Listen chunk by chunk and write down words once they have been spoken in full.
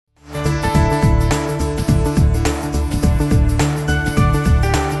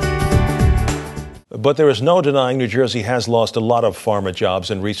But there is no denying New Jersey has lost a lot of pharma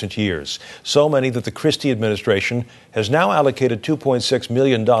jobs in recent years. So many that the Christie administration has now allocated $2.6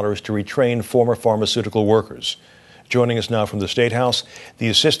 million to retrain former pharmaceutical workers. Joining us now from the State House, the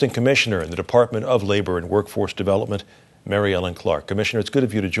Assistant Commissioner in the Department of Labor and Workforce Development, Mary Ellen Clark. Commissioner, it's good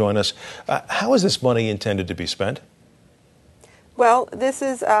of you to join us. How is this money intended to be spent? Well, this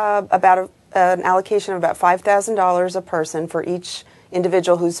is about an allocation of about $5,000 a person for each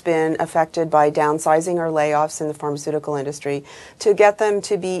individual who's been affected by downsizing or layoffs in the pharmaceutical industry, to get them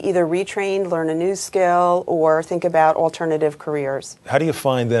to be either retrained, learn a new skill, or think about alternative careers. How do you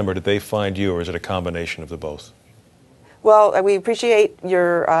find them, or did they find you, or is it a combination of the both? Well, we appreciate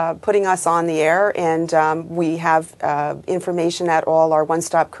your putting us on the air, and we have information at all our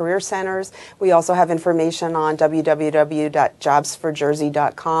one-stop career centers. We also have information on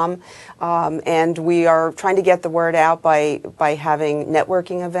www.jobsforjersey.com, and we are trying to get the word out by having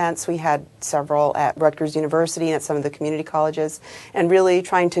networking events. We had several at Rutgers University and at some of the community colleges, and really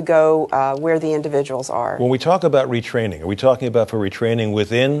trying to go where the individuals are. When we talk about retraining, are we talking about for retraining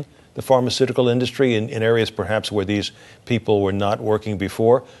within the pharmaceutical industry in areas perhaps where these people were not working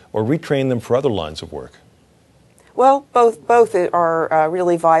before, or retrain them for other lines of work? Well, both are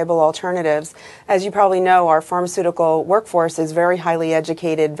really viable alternatives. As you probably know, our pharmaceutical workforce is very highly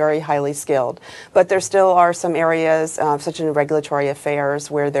educated, very highly skilled. But there still are some areas, such as regulatory affairs,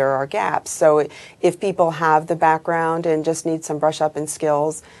 where there are gaps. So if people have the background and just need some brush up in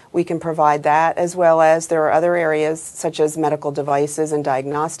skills, we can provide that, as well as there are other areas such as medical devices and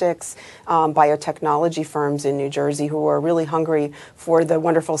diagnostics, biotechnology firms in New Jersey who are really hungry for the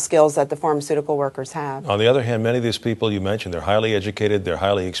wonderful skills that the pharmaceutical workers have. On the other hand, many of these people you mentioned, they're highly educated, they're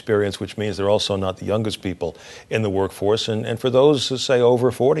highly experienced, which means they're also not the youngest people in the workforce. And for those who say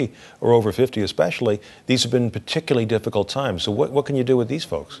over 40 or over 50 especially, these have been particularly difficult times. So what can you do with these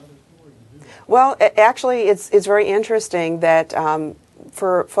folks? Well, actually, it's very interesting that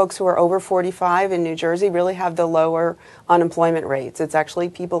for folks who are over 45 in New Jersey really have the lower unemployment rates. It's actually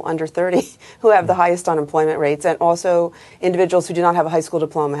people under 30 who have the highest unemployment rates, and also individuals who do not have a high school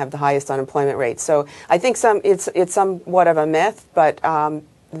diploma have the highest unemployment rates. So I think it's somewhat of a myth, but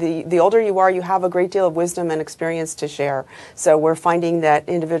the older you are, you have a great deal of wisdom and experience to share. So we're finding that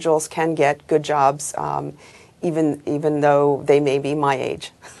individuals can get good jobs even though they may be my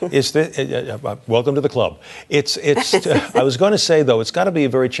age. Welcome to the club. I was going to say, though, it's got to be a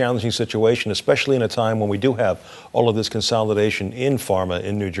very challenging situation, especially in a time when we do have all of this consolidation in pharma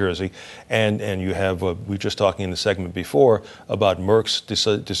in New Jersey, and you have, we were just talking in the segment before about Merck's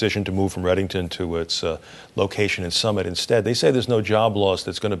decision to move from Reddington to its location in Summit instead. They say there's no job loss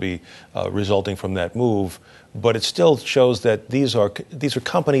that's going to be resulting from that move, but it still shows that these are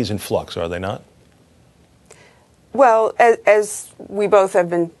companies in flux, are they not? Well, as we both have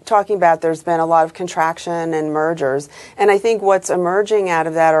been talking about, there's been a lot of contraction and mergers. And I think what's emerging out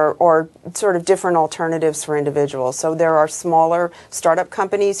of that are sort of different alternatives for individuals. So there are smaller startup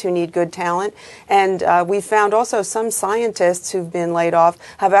companies who need good talent. And we found also some scientists who've been laid off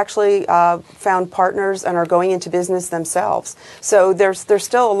have actually found partners and are going into business themselves. So there's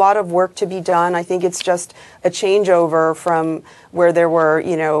still a lot of work to be done. I think it's just a changeover from where there were,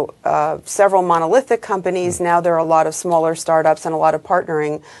 several monolithic companies. Now there are a lot of smaller startups and a lot of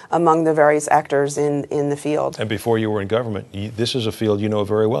partnering among the various actors in the field. And before you were in government, this is a field you know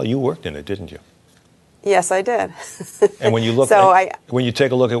very well. You worked in it, didn't you? Yes, I did. And when you look, when you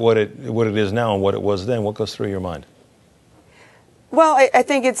take a look at what it is now and what it was then, what goes through your mind? Well, I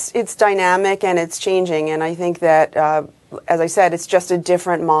think it's dynamic and it's changing, and I think that, as I said, it's just a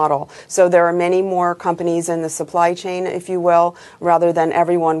different model. So there are many more companies in the supply chain, if you will, rather than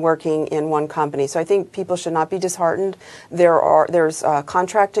everyone working in one company. So I think people should not be disheartened. There's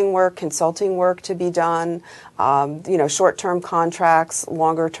contracting work, consulting work to be done, short-term contracts,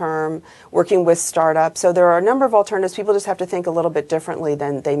 longer-term, working with startups. So there are a number of alternatives. People just have to think a little bit differently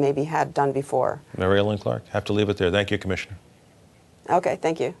than they maybe had done before. Mary Ellen Clark, have to leave it there. Thank you, Commissioner. Okay,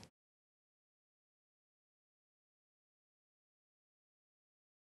 thank you.